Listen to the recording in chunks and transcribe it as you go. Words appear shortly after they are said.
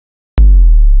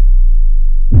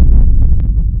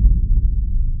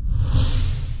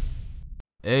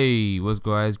Hey, what's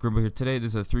good, guys? Grimble here today.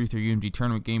 This is a 3-3 UMG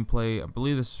tournament gameplay. I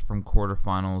believe this is from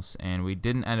quarterfinals, and we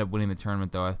didn't end up winning the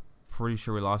tournament, though. I'm pretty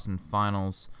sure we lost in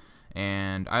finals,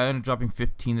 and I ended up dropping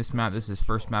 15 this map. This is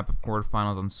first map of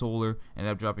quarterfinals on Solar.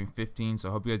 Ended up dropping 15, so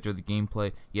I hope you guys enjoyed the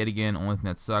gameplay. Yet again, only thing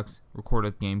that sucks,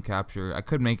 recorded game capture. I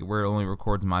could make it where it only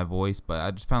records my voice, but I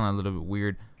just found that a little bit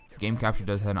weird. Game capture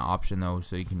does have an option, though,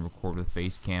 so you can record with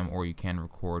face cam, or you can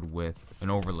record with an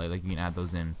overlay. Like, you can add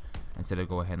those in instead of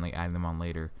go ahead and add them on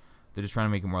later. They're just trying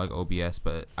to make it more like OBS,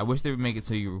 but I wish they would make it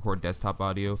so you record desktop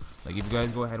audio. Like, if you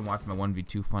guys go ahead and watch my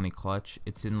 1v2 funny clutch,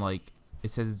 it's in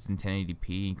it says it's in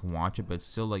 1080p, you can watch it, but it's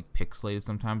still pixelated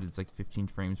sometimes. It's 15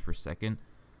 frames per second.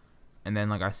 And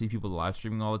then I see people live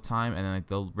streaming all the time, and then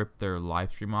they'll rip their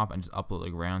live stream off and just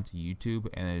upload around to YouTube,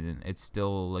 and it's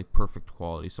still perfect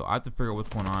quality. So I have to figure out what's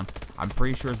going on. I'm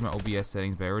pretty sure it's my OBS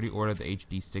settings, but I already ordered the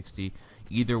HD60.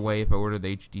 Either way, if I order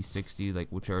the HD60,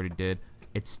 which I already did,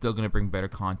 it's still gonna bring better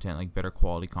content, better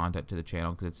quality content to the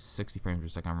channel, because it's 60 frames per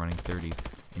second. I'm running 30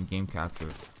 in game capture.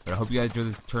 But I hope you guys enjoyed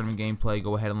this tournament gameplay.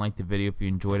 Go ahead and like the video if you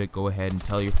enjoyed it. Go ahead and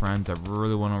tell your friends. I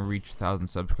really want to reach 1,000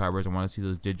 subscribers. I want to see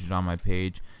those digits on my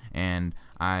page, and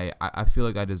I feel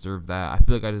like I deserve that. I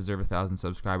feel like I deserve 1,000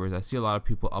 subscribers. I see a lot of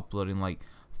people uploading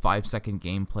 5-second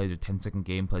gameplays or 10-second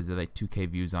gameplays that 2K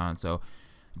views on it. So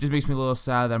it just makes me a little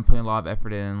sad that I'm putting a lot of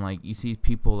effort in. And you see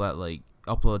people that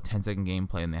upload a 10-second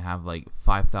gameplay and they have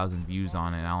 5,000 views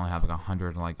on it, and I only have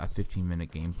 100 and a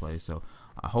 15-minute gameplay. So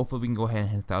hopefully we can go ahead and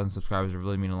hit 1,000 subscribers. It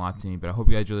really mean a lot to me. But I hope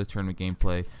you guys enjoy this tournament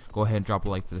gameplay. Go ahead and drop a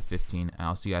like for the 15, and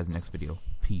I'll see you guys in the next video.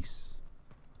 Peace.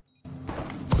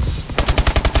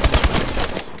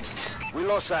 We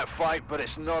lost that fight, but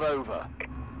it's not over.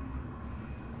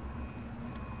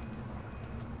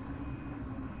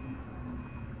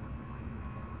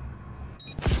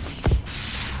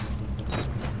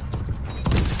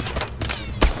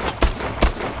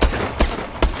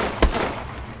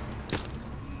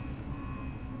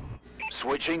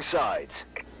 Switching sides.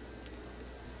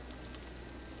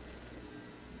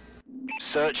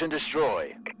 Search and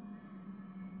destroy.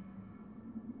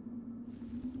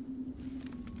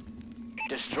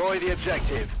 Destroy the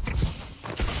objective.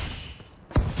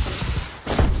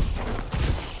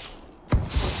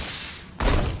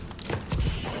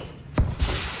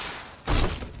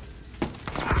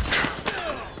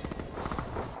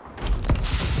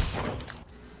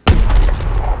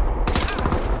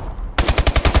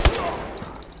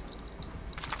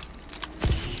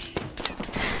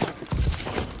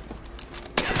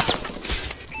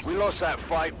 We lost that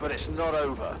fight, but it's not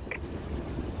over.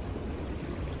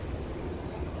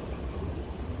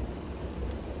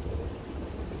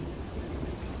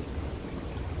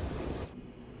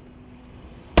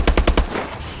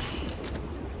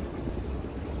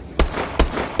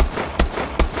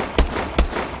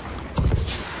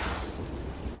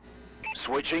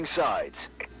 Switching sides.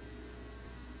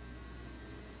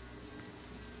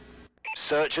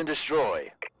 Search and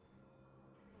destroy.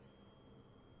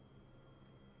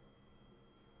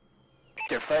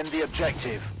 Defend the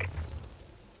objective.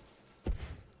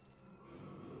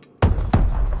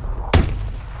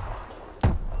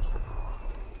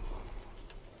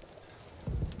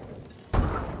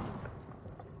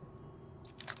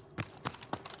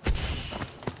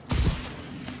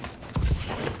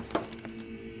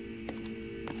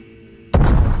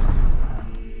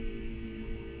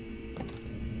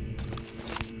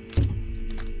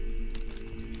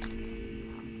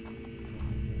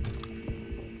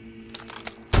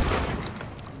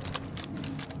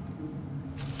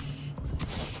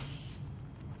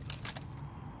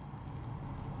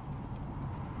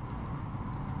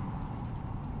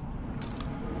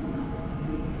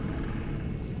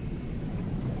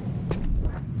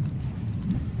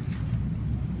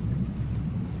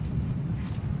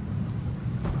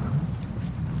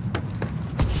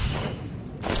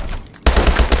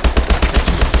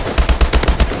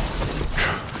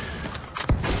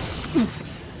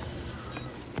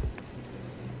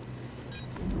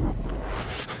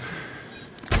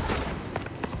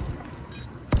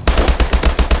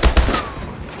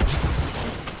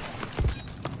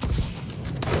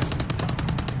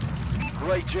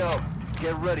 Great job.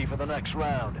 Get ready for the next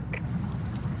round.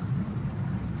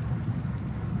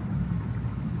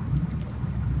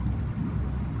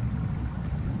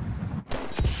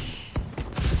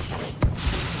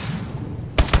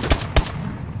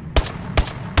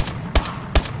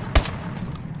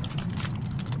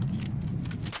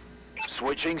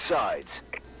 Switching sides.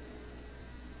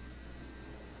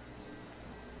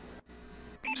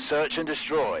 Search and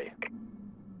destroy.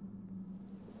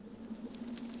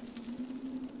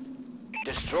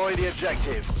 Destroy the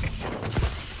objective.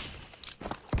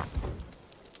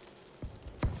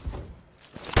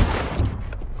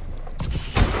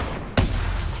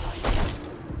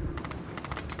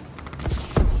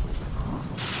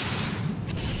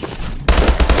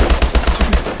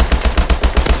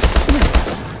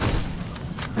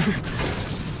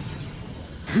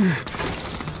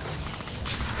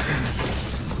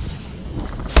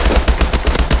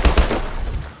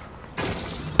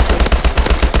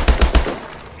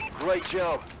 Great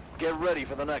job. Get ready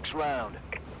for the next round.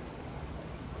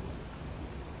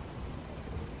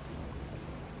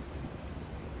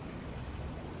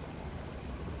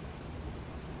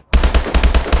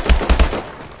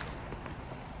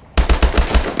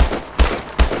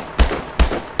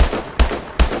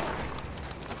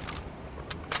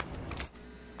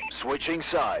 Switching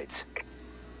sides.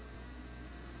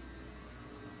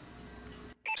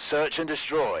 Search and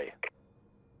destroy.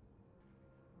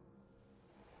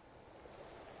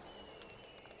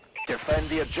 Defend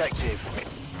the objective.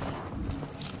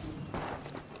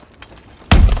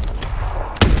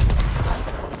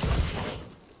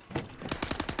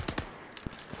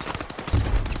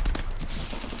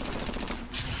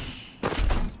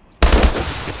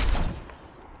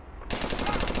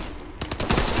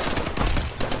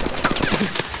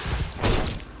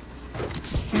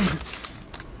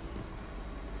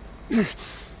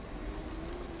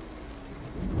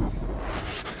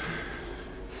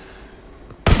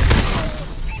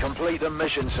 Complete the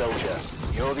mission, soldier.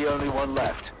 You're the only one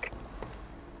left.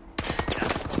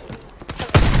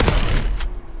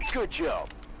 Good job.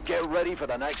 Get ready for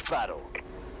the next battle.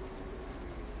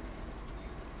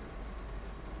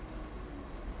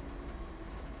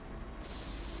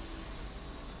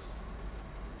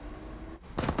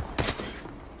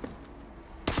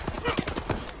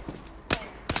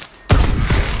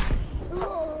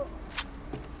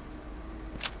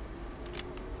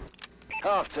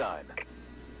 Halftime.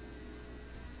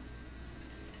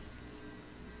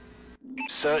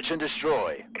 Search and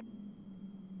destroy.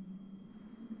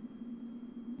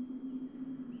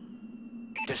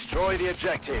 Destroy the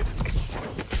objective.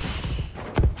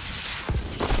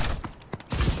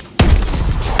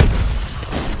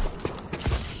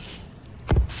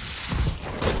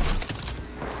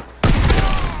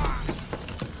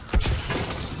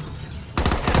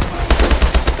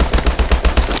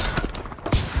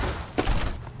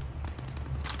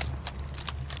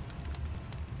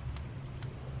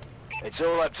 It's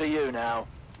all up to you now.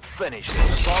 Finish it.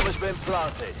 The bomb has been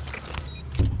planted.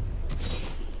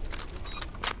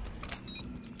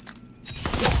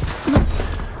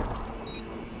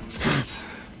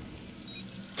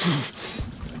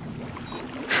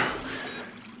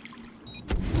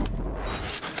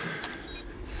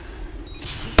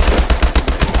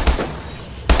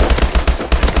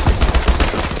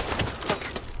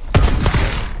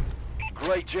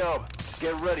 Great job.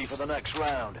 Get ready for the next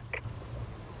round.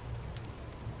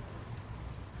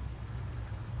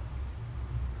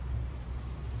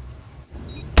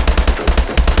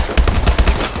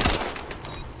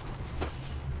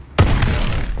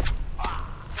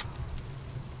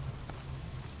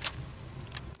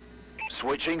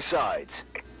 Switching sides.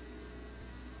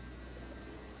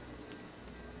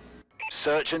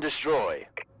 Search and destroy.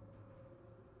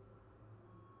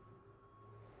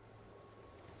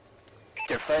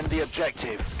 Defend the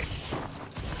objective.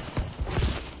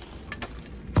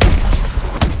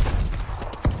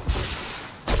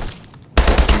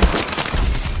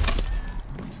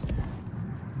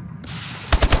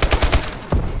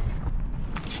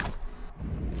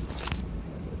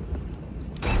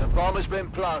 The bomb has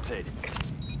been planted.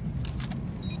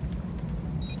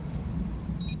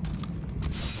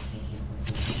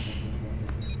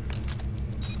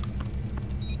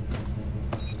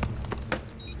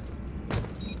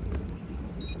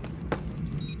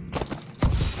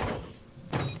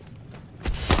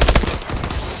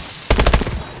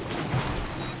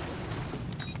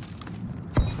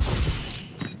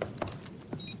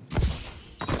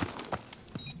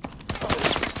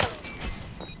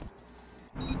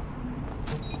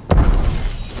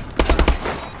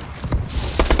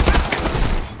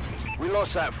 We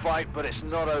lost that fight, but it's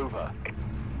not over.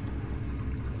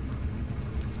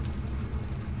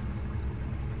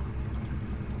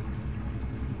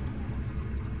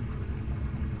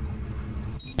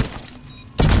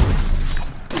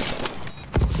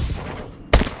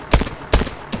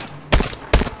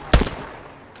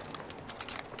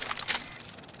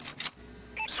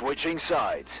 Switching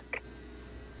sides.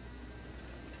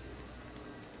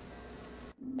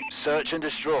 Search and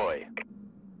destroy.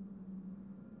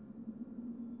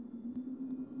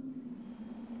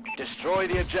 Destroy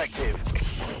the objective.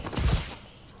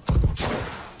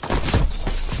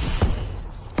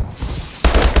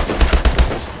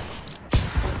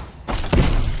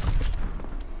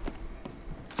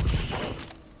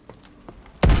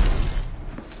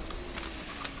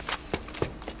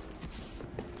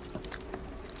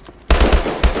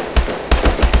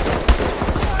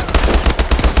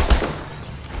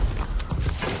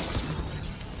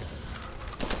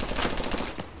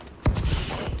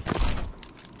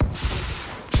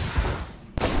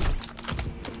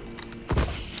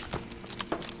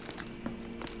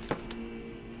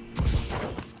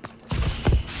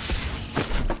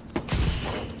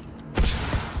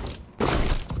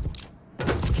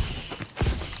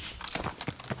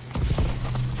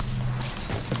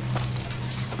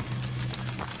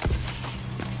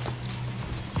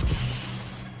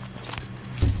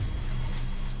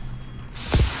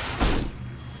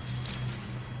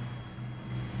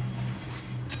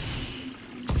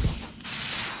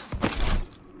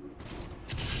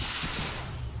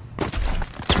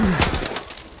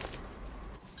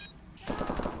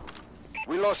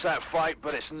 lost that fight,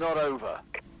 but it's not over.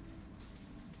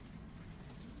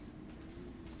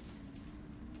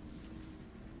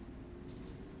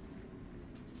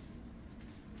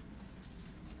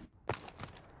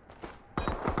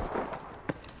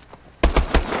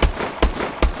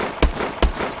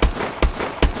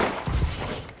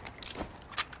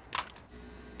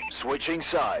 Switching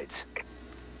sides.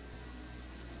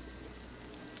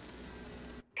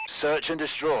 Search and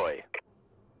destroy.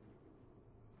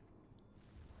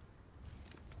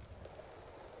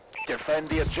 Defend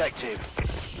the objective.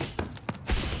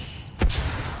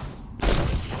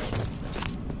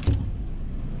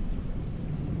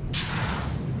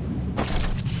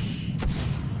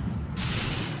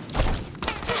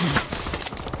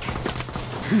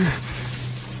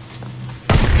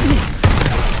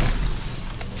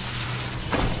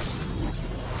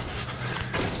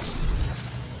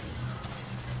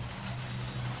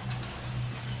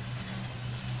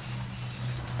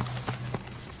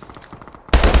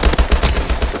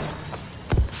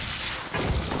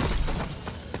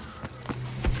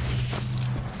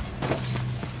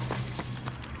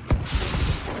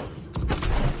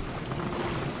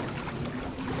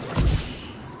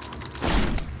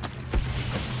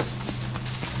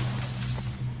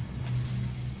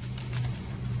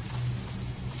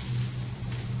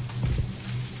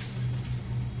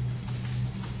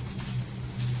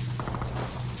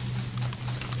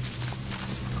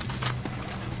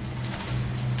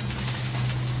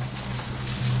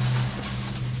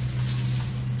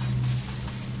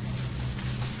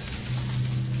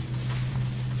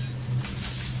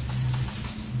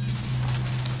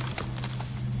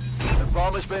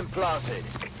 Bomb has been planted.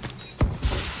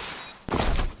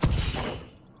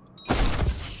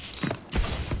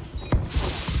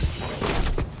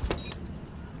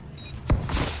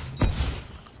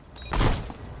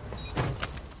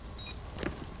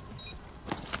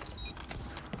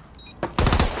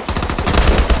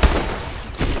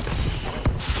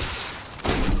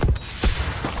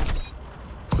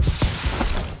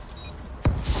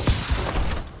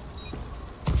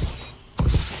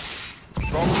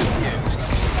 Bomb defused.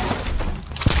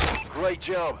 Great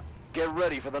job. Get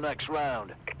ready for the next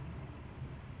round.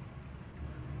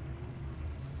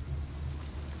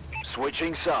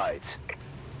 Switching sides.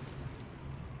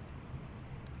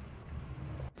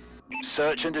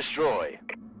 Search and destroy.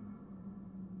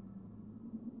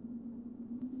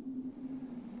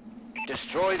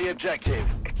 Destroy the objective.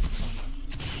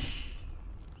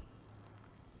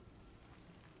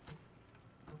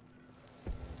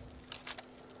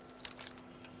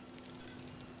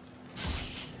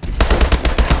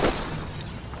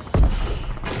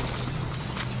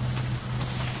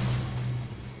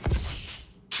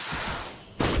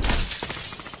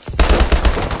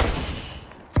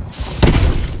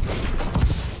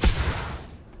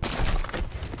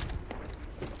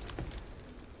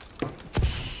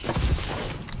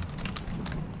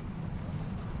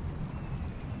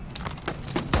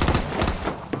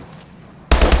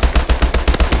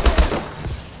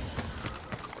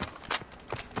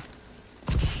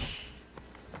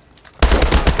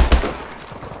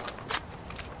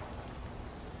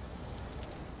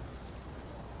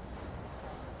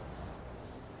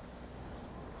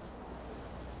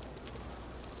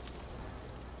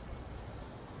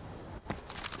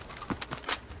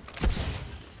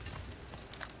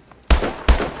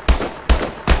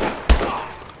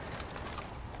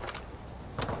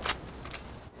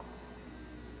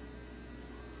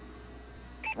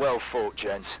 Well fought,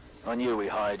 gents. I knew we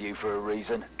hired you for a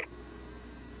reason.